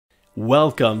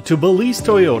Welcome to Balise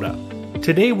Toyota.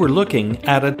 Today we're looking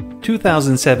at a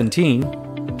 2017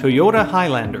 Toyota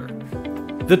Highlander.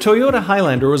 The Toyota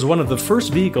Highlander was one of the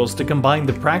first vehicles to combine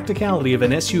the practicality of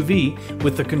an SUV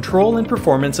with the control and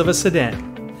performance of a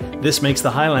sedan. This makes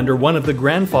the Highlander one of the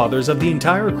grandfathers of the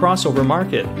entire crossover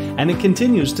market, and it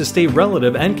continues to stay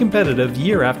relative and competitive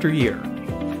year after year.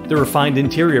 The refined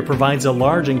interior provides a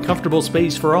large and comfortable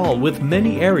space for all, with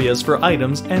many areas for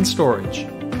items and storage.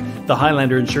 The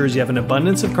Highlander ensures you have an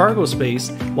abundance of cargo space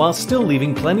while still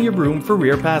leaving plenty of room for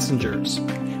rear passengers.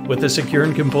 With a secure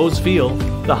and composed feel,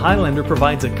 the Highlander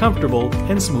provides a comfortable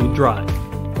and smooth drive.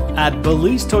 At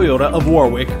Balise Toyota of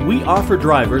Warwick, we offer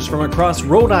drivers from across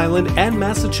Rhode Island and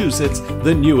Massachusetts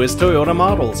the newest Toyota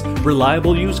models,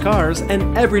 reliable used cars,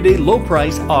 and everyday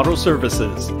low-price auto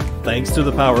services. Thanks to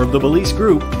the power of the Balise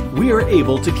Group, we are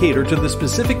able to cater to the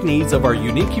specific needs of our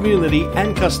unique community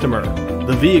and customer.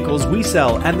 The vehicles we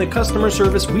sell and the customer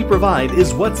service we provide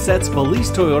is what sets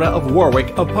Balise Toyota of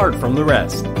Warwick apart from the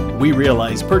rest. We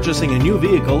realize purchasing a new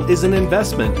vehicle is an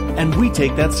investment, and we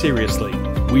take that seriously.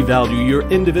 We value your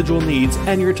individual needs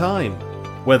and your time.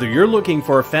 Whether you're looking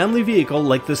for a family vehicle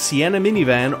like the Sienna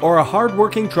minivan or a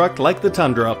hard-working truck like the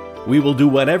Tundra, we will do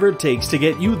whatever it takes to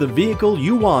get you the vehicle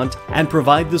you want and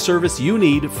provide the service you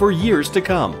need for years to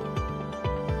come.